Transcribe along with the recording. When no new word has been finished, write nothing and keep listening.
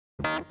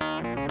Hey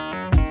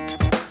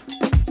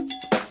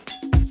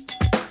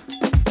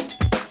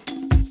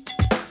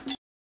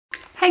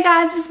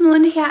guys, it's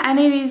Melinda here and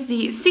it is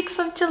the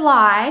 6th of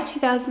July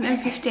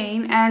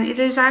 2015 and it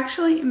is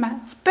actually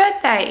Matt's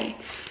birthday.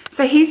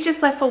 So he's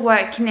just left for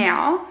work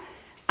now.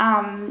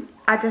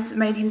 I just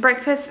made him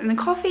breakfast and a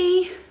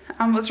coffee.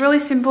 It was really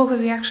simple because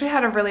we actually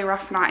had a really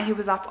rough night. He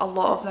was up a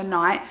lot of the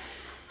night.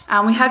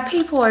 We had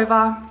people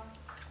over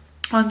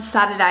on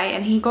Saturday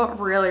and he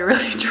got really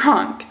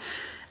drunk.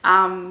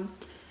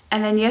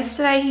 And then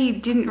yesterday he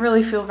didn't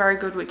really feel very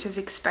good, which is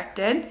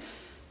expected.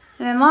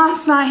 And then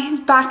last night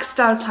his back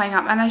started playing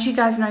up, and as you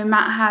guys know,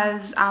 Matt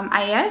has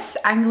AS,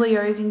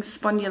 ankylosing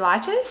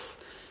spondylitis,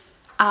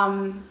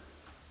 and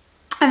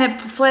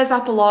it flares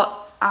up a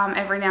lot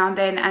every now and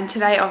then, and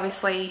today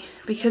obviously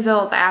because of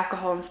all the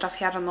alcohol and stuff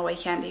he had on the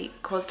weekend,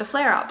 it caused a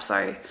flare up.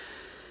 So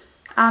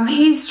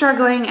he's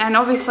struggling, and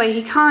obviously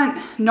he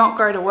can't not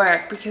go to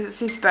work because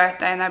it's his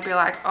birthday and they'd be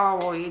like, oh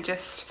well, you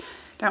just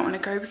don't want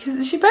to go because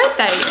it's your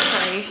birthday.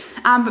 So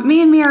but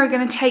me and Mia are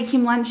going to take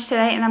him lunch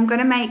today, and I'm going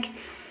to make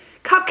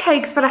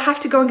cupcakes, but I have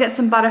to go and get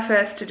some butter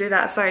first to do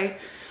that. So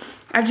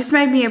I've just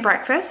made Mia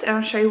breakfast and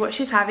I'll show you what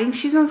she's having.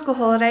 She's on school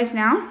holidays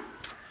now.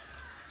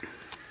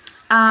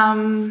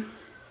 And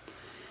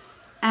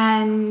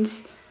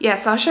yeah,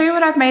 so I'll show you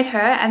what I've made her,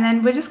 and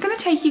then we're just going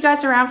to take you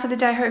guys around for the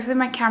day. Hopefully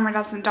my camera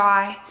doesn't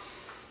die.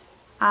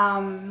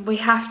 We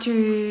have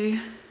to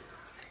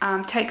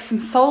take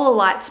some solar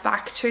lights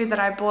back too that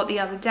I bought the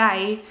other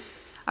day.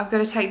 I've got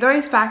to take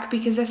those back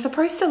because they're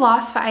supposed to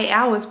last for 8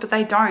 hours, but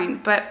they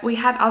don't. But we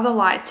had other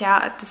lights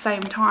out at the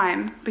same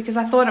time because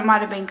I thought it might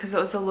have been because it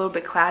was a little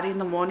bit cloudy in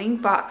the morning,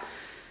 but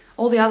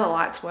all the other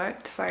lights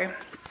worked. So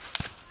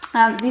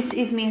this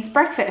is Mia's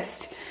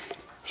breakfast.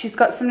 She's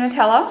got some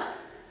Nutella,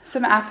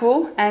 some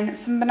apple and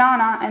some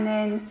banana, and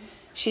then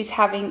she's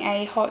having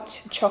a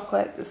hot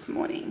chocolate this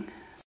morning.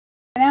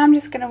 So now I'm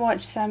just going to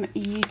watch some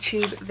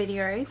YouTube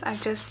videos.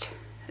 I've just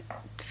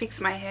fixed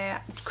my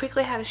hair,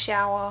 quickly had a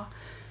shower.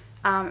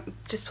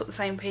 Just put the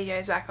same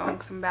PJs back on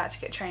because I'm about to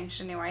get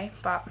changed anyway,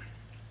 but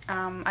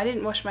I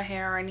didn't wash my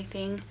hair or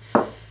anything,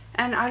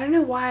 and I don't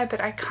know why,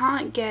 but I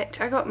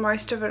got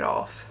most of it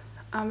off,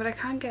 but I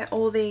can't get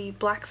all the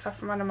black stuff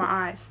from under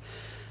my eyes.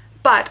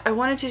 But I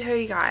wanted to tell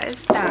you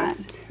guys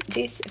that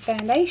this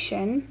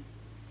foundation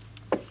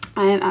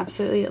I am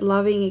absolutely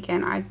loving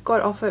again. I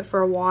got off it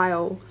for a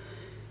while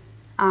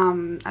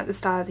at the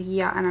start of the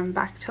year, and I'm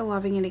back to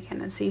loving it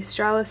again. It's the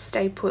Australis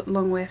Stay Put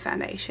Longwear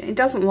Foundation. It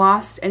doesn't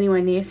last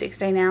anywhere near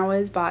 16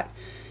 hours, but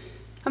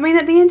I mean,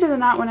 at the end of the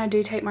night when I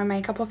do take my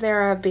makeup off,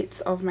 there are bits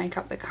of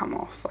makeup that come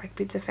off, like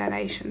bits of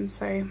foundation.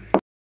 So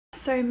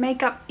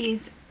makeup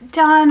is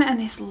done, and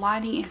this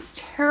lighting is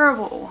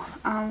terrible.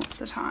 What's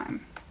the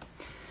time?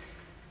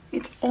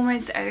 It's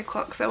almost 8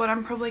 o'clock, so what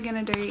I'm probably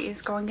going to do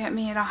is go and get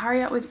Mia to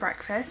hurry up with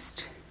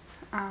breakfast.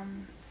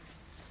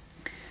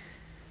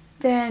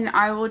 Then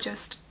I will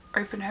just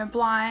open her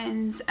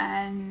blinds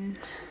and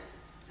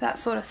that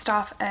sort of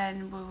stuff,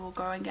 and we will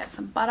go and get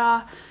some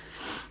butter.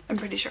 I'm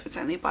pretty sure it's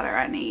only butter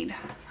I need.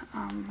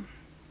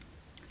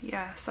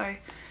 Yeah, so I'm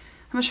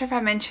not sure if I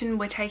mentioned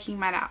we're taking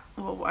Matt out.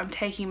 Well, I'm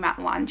taking Matt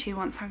lunch. He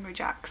wants Hungry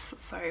Jacks,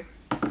 so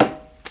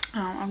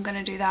I'm going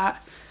to do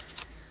that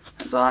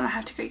as well. And I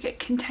have to go get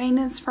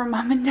containers from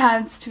Mum and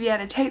Dad's to be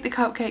able to take the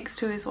cupcakes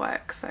to his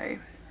work. So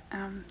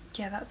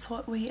yeah, that's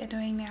what we are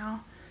doing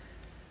now.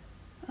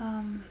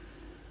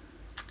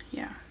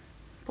 Yeah,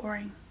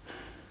 boring.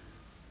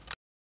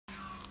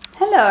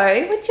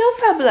 Hello, what's your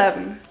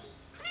problem?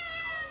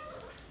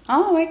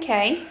 Oh,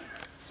 okay.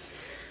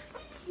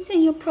 Is that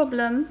your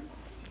problem?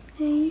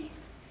 Hey?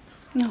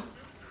 No.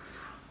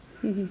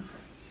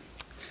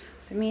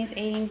 So Mia's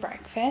eating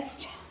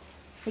breakfast.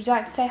 Would you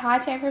like to say hi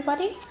to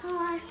everybody?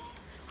 Hi.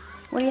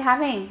 What are you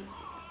having?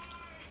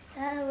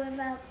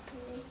 Apple.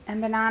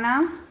 And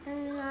banana?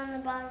 And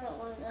banana, but I don't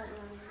want that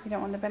one. You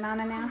don't want the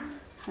banana now?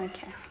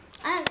 Okay.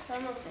 I had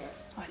some of it.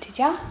 Oh, did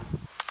ya?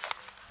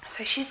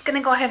 So she's going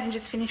to go ahead and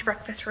just finish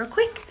breakfast real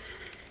quick.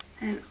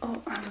 And,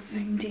 oh, I was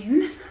zoomed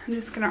in. I'm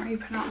just going to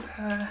open up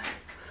her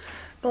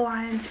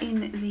blinds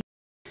in the...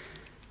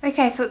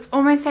 Okay, so it's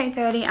almost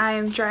 8:30. I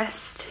am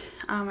dressed.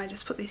 I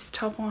just put this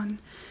top on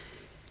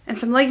and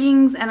some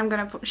leggings, and I'm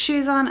going to put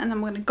shoes on, and then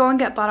I'm going to go and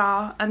get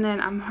butter, and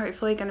then I'm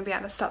hopefully going to be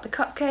able to start the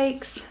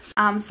cupcakes.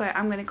 So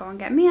I'm going to go and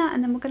get Mia,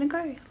 and then we're going to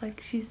go.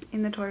 Like, she's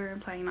in the toy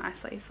room playing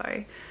nicely,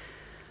 so...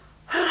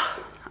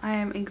 I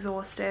am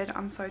exhausted.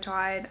 I'm so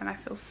tired and I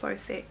feel so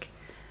sick.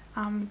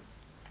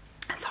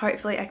 So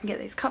hopefully I can get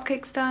these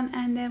cupcakes done,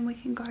 and then we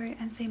can go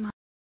and see Mum.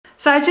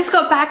 So I just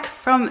got back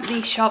from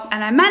the shop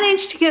and I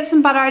managed to get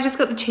some butter. I just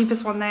got the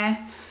cheapest one there.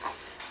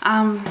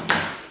 And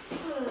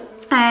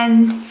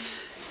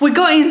we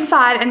got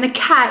inside and the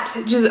cat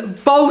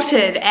just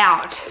bolted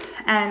out,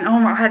 and oh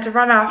my, I had to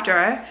run after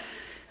her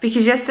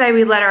because yesterday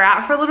we let her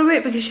out for a little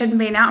bit because she hadn't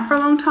been out for a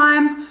long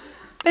time.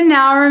 But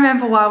now I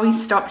remember why we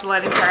stopped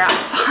letting her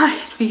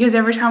outside, because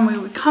every time we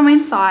would come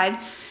inside,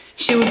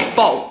 she would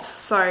bolt.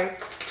 So,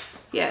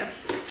 yeah.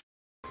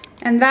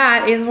 And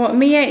that is what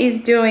Mia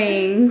is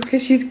doing,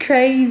 because she's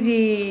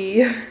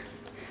crazy.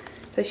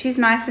 So she's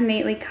nice and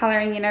neatly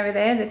colouring in over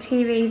there. The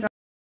TV's on.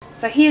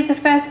 So here's the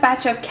first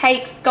batch of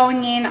cakes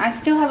going in. I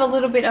still have a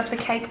little bit of the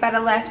cake batter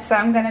left, so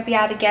I'm going to be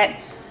able to get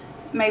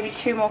maybe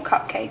 2 more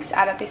cupcakes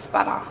out of this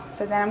butter.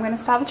 So then I'm going to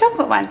start the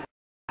chocolate one.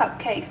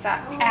 Cupcakes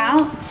are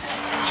out.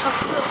 The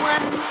chocolate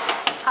ones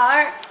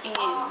are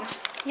in.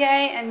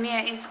 Yay, and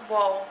Mia is,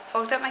 whoa,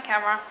 fogged up my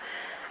camera.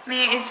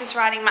 Mia is just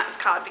writing Matt's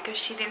card because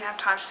she didn't have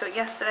time to do it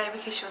yesterday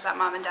because she was at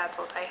Mum and Dad's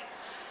all day.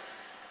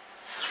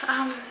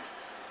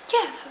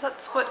 Yeah, so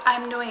that's what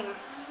I'm doing.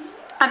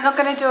 I'm not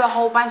going to do a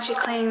whole bunch of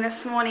cleaning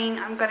this morning.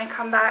 I'm going to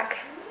come back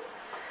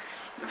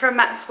from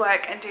Matt's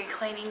work and do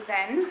cleaning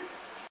then.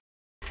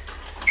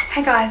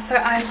 Hey guys, so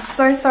I'm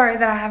so sorry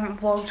that I haven't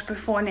vlogged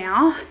before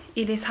now.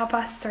 It is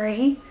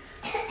 3:30.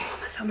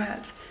 My thumb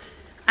hurts.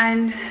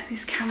 And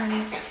this camera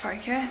needs to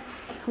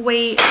focus.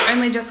 We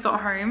only just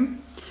got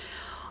home.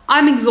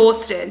 I'm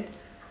exhausted.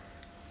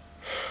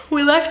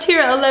 We left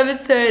here at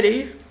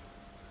 11:30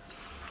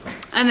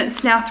 and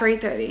it's now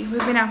 3:30.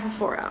 We've been out for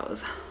 4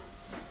 hours.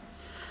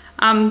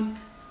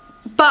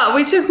 But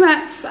we took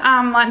Matt's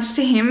lunch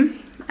to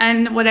him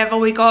and whatever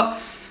we got.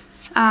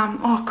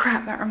 Oh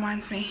crap, that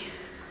reminds me.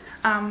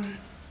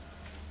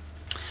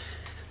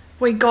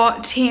 We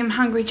got him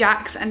Hungry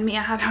Jacks and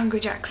Mia had Hungry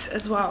Jacks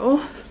as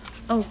well.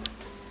 Oh.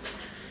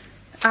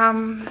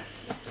 And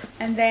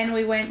then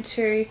we went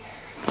to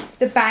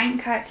the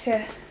bank. I had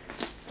to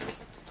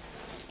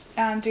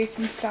do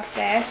some stuff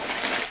there.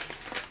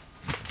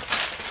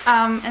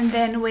 And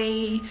then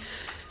we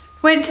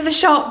went to the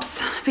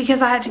shops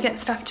because I had to get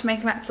stuff to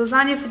make Matt's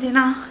lasagna for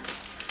dinner.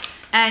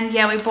 And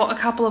yeah, we bought a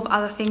couple of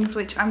other things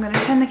which I'm going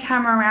to turn the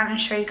camera around and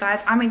show you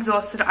guys. I'm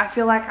exhausted. I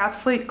feel like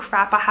absolute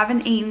crap. I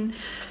haven't eaten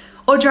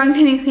or drunk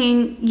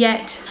anything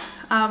yet.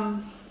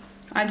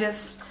 I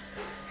just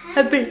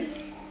have been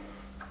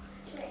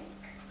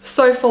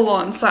so full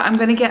on. So I'm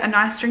going to get a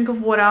nice drink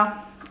of water,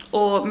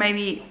 or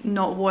maybe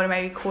not water,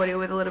 maybe cordial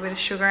with a little bit of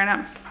sugar in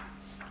it.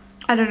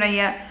 I don't know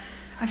yet.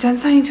 I've done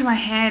something to my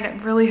hand.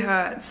 It really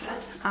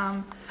hurts.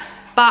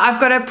 But I've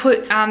got to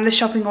put the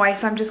shopping away,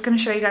 so I'm just going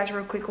to show you guys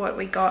real quick what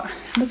we got.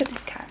 Look at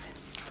this cat.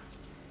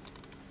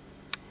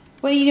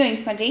 What are you doing,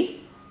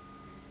 Smudgy?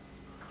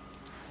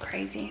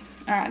 Crazy.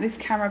 Alright, this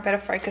camera better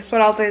focus.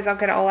 What I'll do is I'll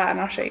get it all out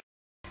and I'll show you.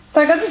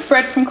 So I got this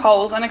bread from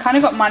Coles and I kind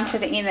of got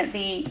munted in at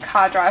the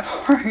car drive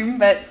home,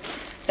 but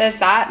there's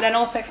that. Then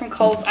also from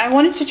Coles, I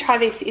wanted to try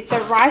this. It's a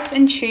rice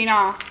and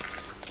tuna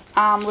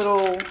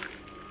little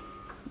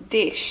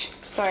dish.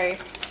 So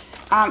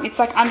it's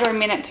like under a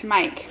minute to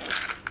make.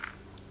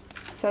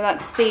 So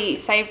that's the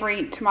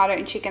savoury tomato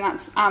and chicken.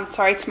 That's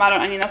sorry, tomato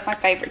and onion. That's my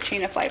favourite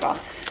tuna flavour.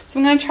 So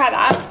I'm going to try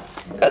that.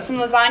 Got some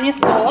lasagna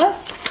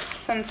sauce,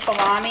 some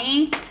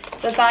salami,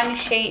 lasagna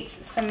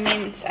sheets, some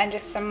mince, and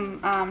just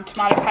some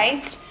tomato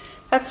paste.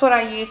 That's what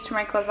I use to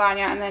make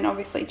lasagna, and then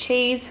obviously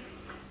cheese.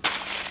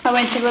 I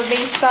went to La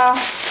Vista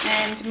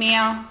and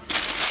Mia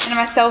and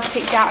myself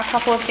picked out a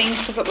couple of things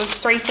because it was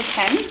 3 for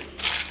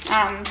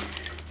 $10.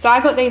 So I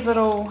got these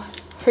little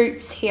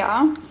hoops here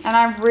and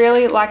I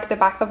really like the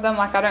back of them.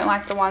 Like, I don't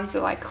like the ones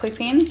that like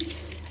clip in.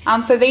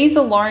 So these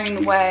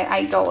alone were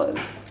 $8.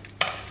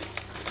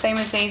 Same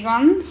as these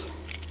ones.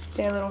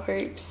 They're little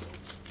hoops.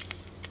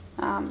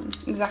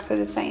 Exactly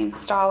the same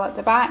style at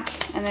the back.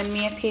 And then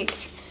Mia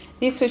picked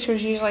this, which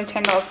was usually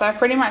 $10. So I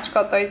pretty much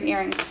got those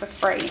earrings for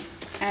free.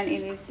 And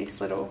it is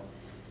this little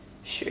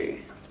shoe.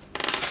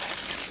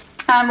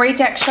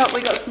 Reject shop,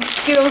 we got some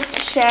Skittles to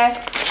share.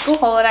 School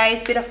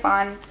holidays, bit of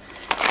fun.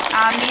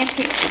 Mia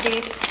picked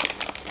this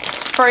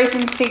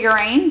frozen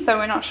figurine, so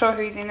we're not sure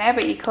who's in there,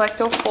 but you collect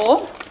all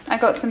 4. I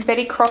got some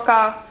Betty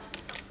Crocker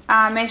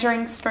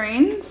measuring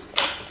spoons,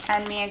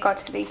 and Mia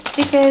got these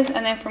stickers.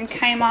 And then from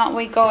Kmart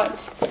we got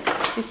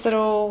this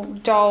little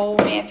doll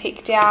Mia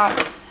picked out.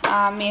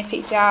 Mia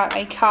picked out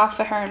a car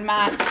for her and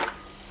Matt.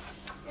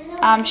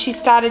 She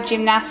started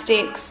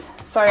gymnastics,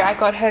 so I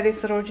got her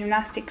this little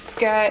gymnastics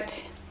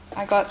skirt.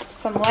 I got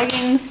some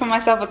leggings for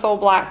myself, it's all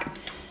black.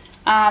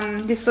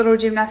 This little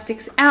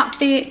gymnastics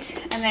outfit,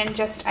 and then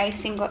just a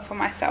singlet for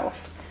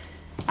myself.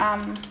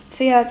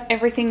 So yeah, that's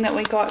everything that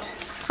we got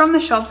from the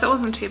shops. It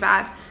wasn't too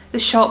bad. The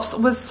shops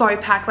was so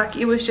packed, like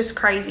it was just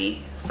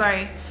crazy.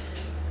 So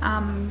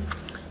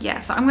yeah,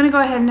 so I'm gonna go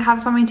ahead and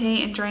have something to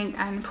eat and drink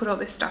and put all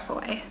this stuff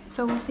away.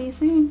 So we'll see you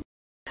soon.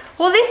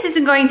 Well, this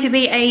isn't going to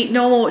be a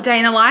normal day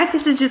in the life.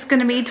 This is just going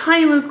to be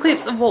tiny little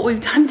clips of what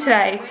we've done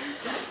today.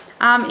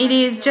 It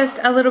is just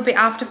a little bit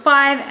after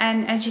 5,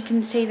 and as you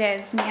can see,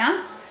 there's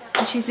Mia.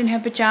 And she's in her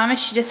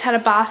pajamas. She just had a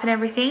bath and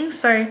everything.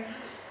 So,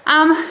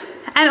 and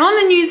on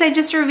the news, they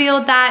just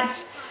revealed that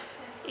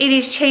it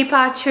is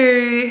cheaper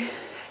to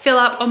fill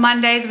up on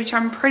Mondays, which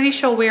I'm pretty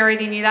sure we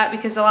already knew that,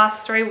 because the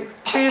last 2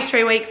 to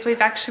 3 weeks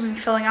we've actually been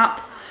filling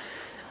up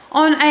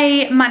on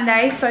a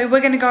Monday. So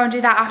we're going to go and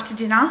do that after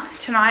dinner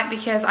tonight,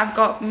 because I've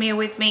got Mia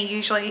with me.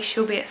 Usually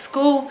she'll be at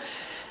school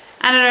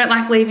and I don't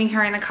like leaving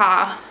her in the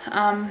car.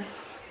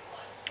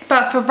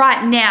 But for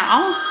right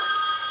now,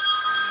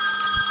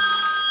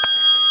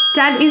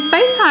 Dad is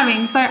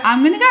FaceTiming, so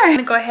I'm going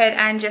to go ahead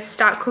and just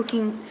start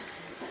cooking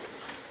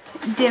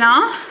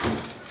dinner.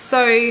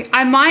 So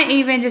I might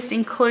even just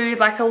include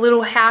like a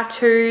little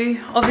how-to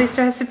of this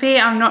recipe.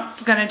 I'm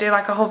not going to do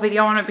like a whole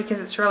video on it because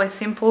it's really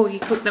simple. You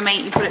cook the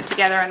meat, you put it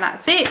together, and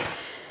that's it.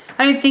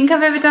 I don't think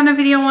I've ever done a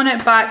video on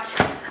it, but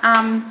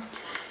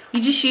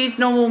you just use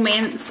normal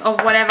mince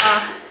of whatever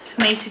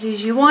meat it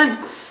is you want.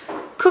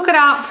 Cook it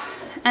up,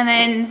 and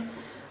then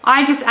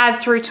I just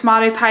add through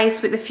tomato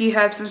paste with a few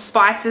herbs and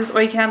spices,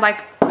 or you can add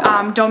like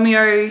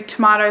Domio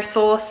tomato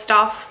sauce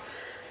stuff.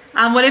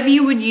 Whatever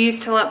you would use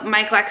to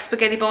make like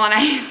spaghetti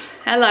bolognese.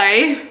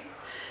 Hello.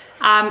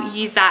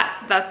 Use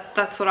that.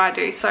 That's what I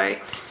do. So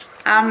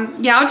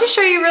yeah, I'll just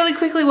show you really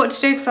quickly what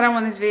to do because I don't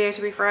want this video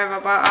to be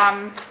forever. But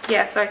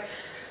yeah, so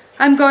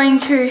I'm going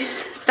to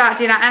start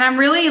dinner, and I'm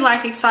really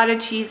like excited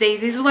to use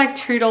these. These were like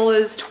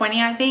 $2.20,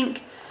 I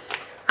think.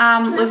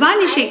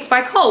 Lasagna sheets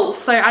by Coles,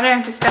 so I don't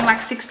have to spend like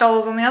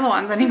 $6 on the other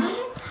ones anymore.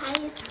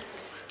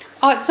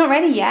 Oh, it's not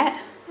ready yet.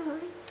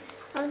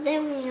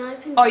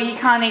 Oh, you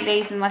can't eat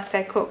these unless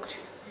they're cooked.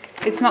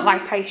 It's not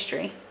like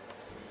pastry.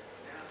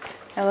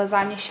 They're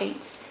lasagna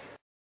sheets.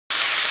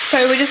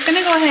 So we're just going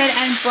to go ahead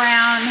and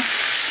brown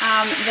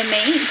the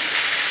meat,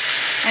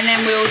 and then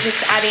we'll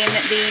just add in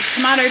the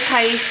tomato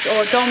paste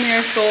or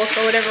Domio sauce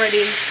or whatever it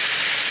is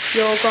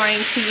you're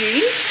going to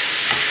use.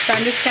 So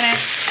I'm just going to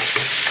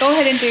go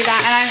ahead and do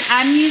that, and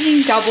I'm using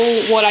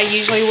double what I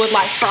usually would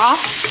like for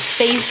us.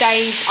 These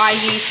days I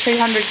use 200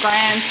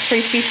 grams,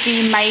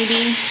 250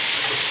 maybe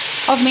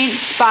of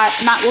mince, but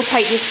Matt will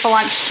take this for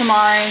lunch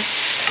tomorrow,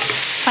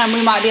 and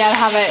we might be able to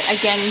have it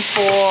again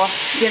for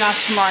dinner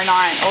tomorrow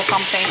night or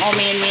something, or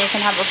me and Mia can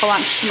have it for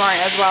lunch tomorrow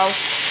as well.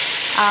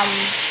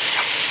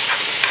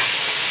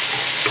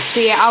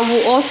 So yeah, I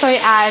will also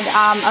add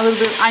a little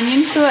bit of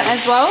onion to it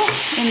as well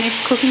in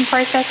this cooking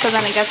process, so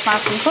then it gets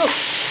nice and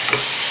cooked.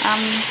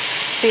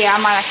 So yeah, I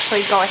might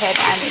actually go ahead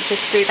and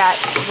just do that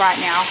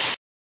right now.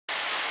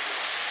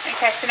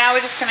 Okay, so now we're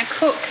just going to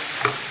cook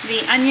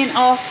the onion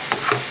off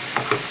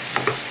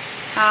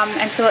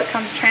until it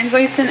comes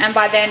translucent, and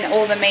by then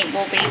all the meat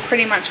will be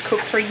pretty much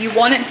cooked through. You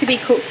want it to be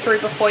cooked through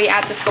before you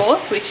add the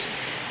sauce, which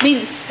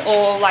mince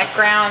or like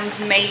ground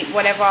meat,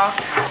 whatever,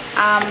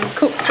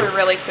 cooks through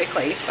really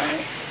quickly. So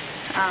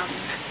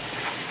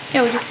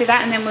yeah, we'll just do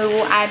that, and then we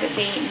will add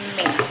the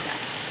meat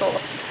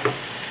sauce.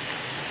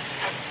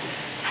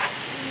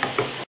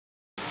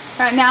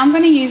 Right, now I'm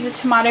going to use the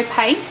tomato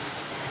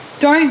paste.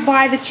 Don't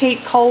buy the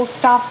cheap Coles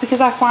stuff because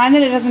I find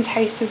that it doesn't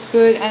taste as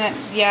good, and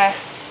yeah,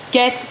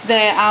 get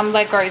the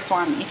Legos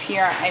one if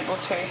you're able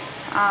to.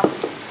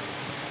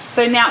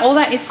 So now all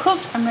that is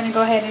cooked, I'm going to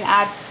go ahead and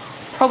add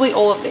probably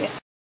all of this.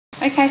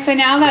 Okay, so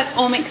now that's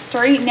all mixed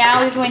through.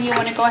 Now is when you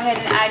want to go ahead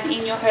and add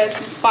in your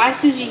herbs and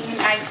spices. You can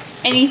add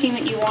anything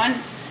that you want,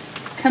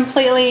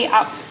 completely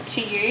up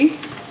to you.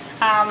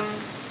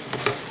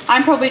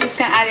 I'm probably just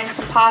going to add in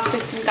some parsley,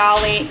 some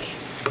garlic,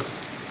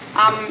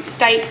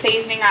 steak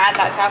seasoning. I add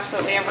that to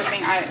absolutely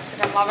everything. I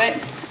love it.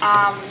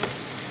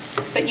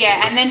 But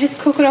yeah, and then just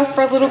cook it off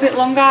for a little bit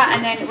longer,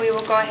 and then we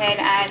will go ahead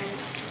and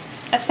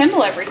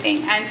assemble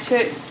everything. And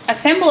to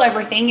assemble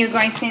everything, you're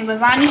going to need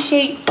lasagna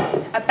sheets,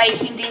 a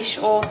baking dish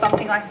or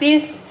something like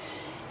this,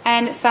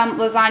 and some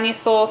lasagna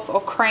sauce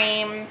or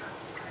cream,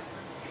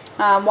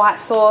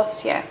 white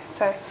sauce, yeah.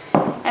 So,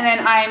 and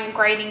then I'm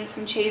grating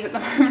some cheese at the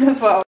moment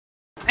as well.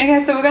 Okay,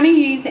 so we're going to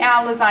use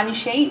our lasagna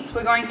sheets.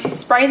 We're going to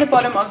spray the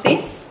bottom of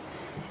this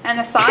and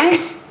the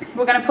sides.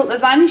 We're going to put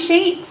lasagna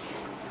sheets,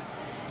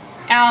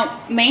 our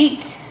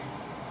meat,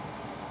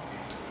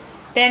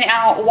 then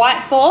our white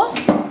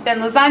sauce, then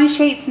lasagna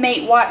sheets,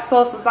 meat, white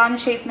sauce, lasagna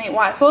sheets, meat,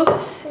 white sauce.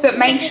 But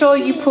make sure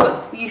you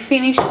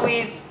finish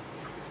with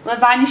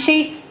lasagna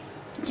sheets,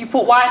 you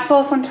put white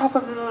sauce on top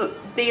of the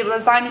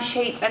lasagna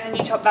sheets, and then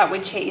you top that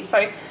with cheese.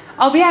 So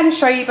I'll be able to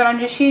show you, but I'm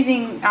just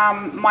using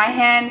my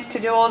hands to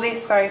do all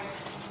this, so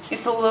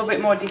it's a little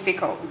bit more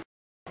difficult.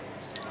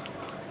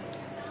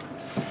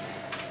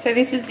 So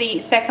this is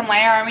the second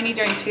layer. I'm only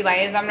doing 2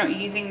 layers. I'm not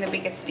using the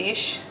biggest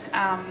dish.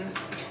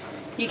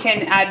 You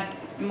can add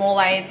more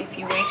layers if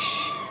you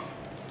wish.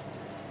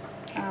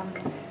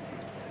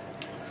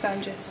 So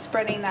I'm just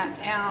spreading that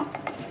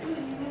out.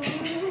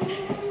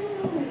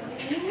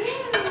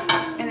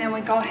 And then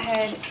we go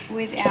ahead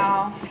with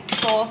our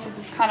sauce. This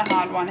is kind of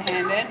hard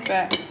one-handed,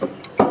 but...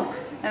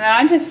 And then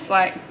I just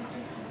like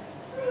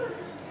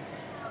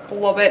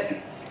blob it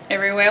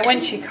everywhere.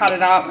 Once you cut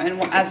it up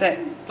and as it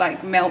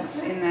like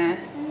melts in the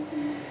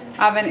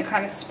oven, it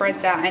kind of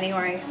spreads out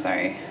anyway. So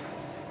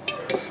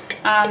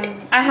I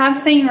have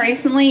seen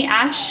recently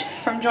Ash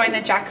from Join the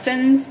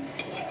Jacksons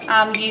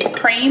use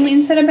cream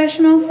instead of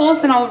bechamel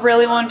sauce, and I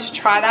really wanted to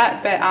try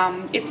that, but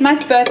it's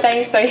Matt's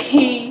birthday, so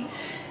he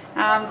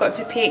got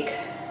to pick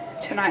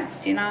tonight's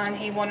dinner and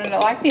he wanted it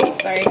like this.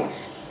 So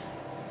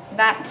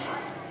that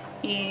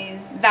is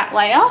that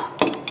layer.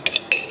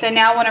 So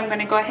now what I'm going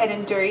to go ahead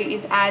and do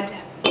is add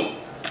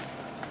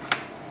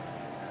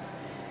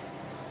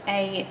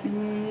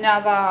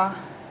another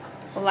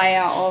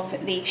layer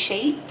of the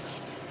sheets,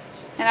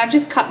 and I've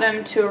just cut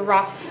them to a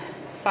rough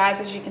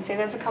size. As you can see,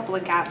 there's a couple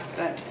of gaps,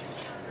 but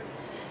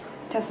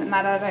doesn't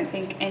matter. I don't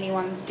think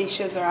anyone's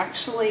dishes are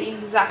actually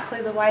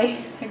exactly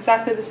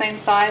the same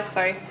size.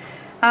 So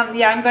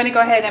yeah, I'm going to go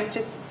ahead and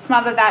just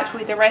smother that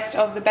with the rest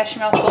of the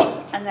bechamel sauce,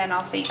 and then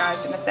I'll see you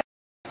guys in a second.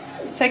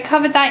 So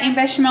covered that in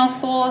bechamel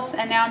sauce,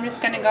 and now I'm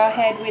just going to go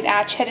ahead with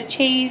our cheddar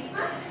cheese.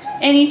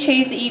 Any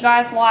cheese that you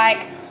guys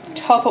like,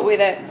 top it with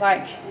it.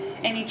 Like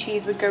any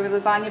cheese would go with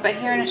lasagna, but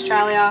here in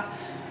Australia,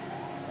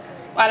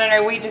 I don't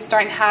know, we just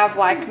don't have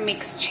like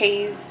mixed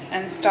cheese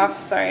and stuff,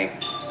 so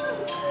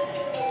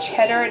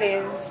cheddar it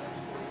is.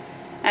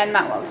 And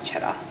Matt loves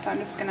cheddar, so I'm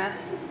just going to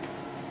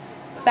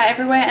put that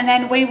everywhere. And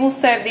then we will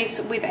serve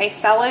this with a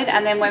salad,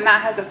 and then when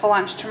Matt has it for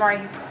lunch tomorrow,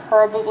 he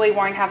probably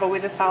won't have it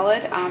with a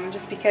salad,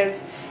 just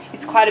because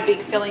it's quite a big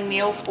filling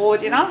meal for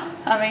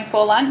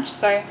for lunch.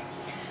 So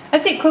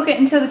that's it. Cook it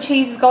until the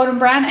cheese is golden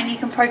brown, and you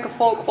can poke a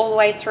fork all the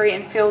way through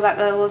and feel that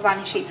the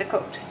lasagna sheets are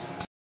cooked.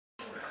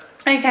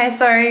 Okay,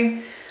 so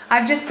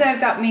I've just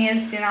served up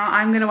Mia's dinner.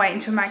 I'm going to wait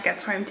until Matt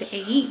gets home to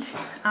eat.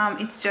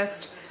 It's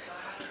just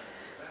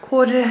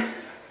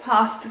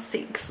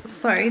 6:15.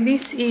 So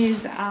this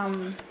is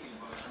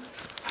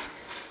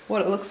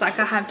what it looks like.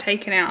 I have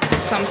taken out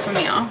some for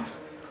Mia.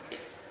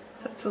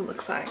 That's what it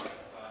looks like.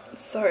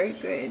 So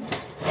good.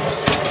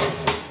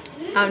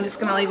 I'm just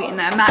going to leave it in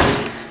there.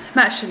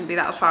 Matt shouldn't be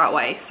that far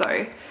away,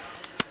 so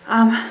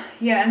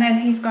yeah, and then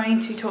he's going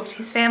to talk to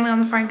his family on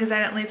the phone because they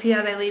don't live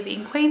here. They live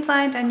in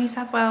Queensland and New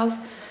South Wales.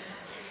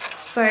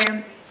 So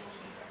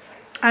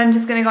I'm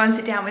just going to go and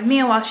sit down with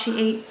Mia while she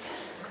eats.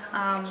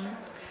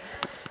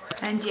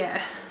 And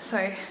yeah,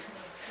 so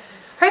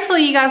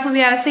hopefully you guys will be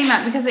able to see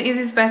Matt because it is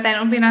his birthday, and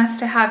it would be nice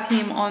to have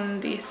him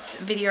on this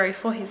video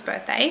for his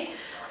birthday.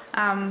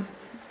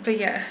 But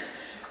yeah,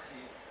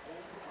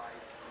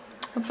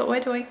 that's what we're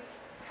doing.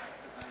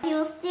 He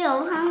was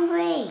still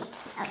hungry.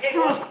 He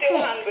was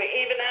still hungry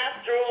even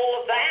after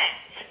all of that.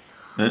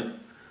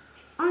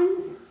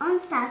 On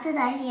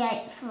Saturday he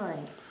ate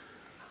food.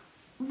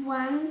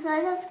 One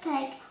slice of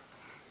cake,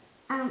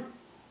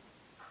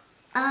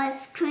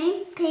 ice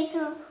cream,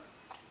 pickle,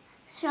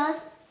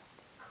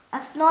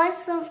 a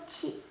slice of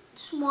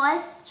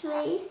sliced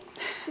cheese,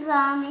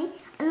 salami,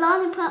 a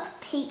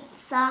lollipop,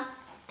 pizza,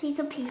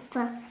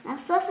 a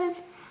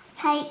sausage,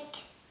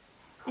 cake,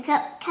 a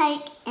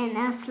cupcake, and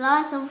a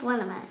slice of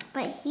watermelon.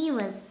 But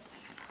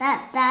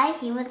that day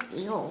he was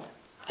ill.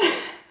 He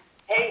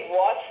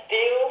was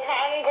still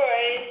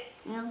hungry.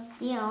 He was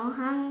still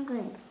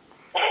hungry.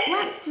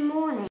 Once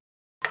morning.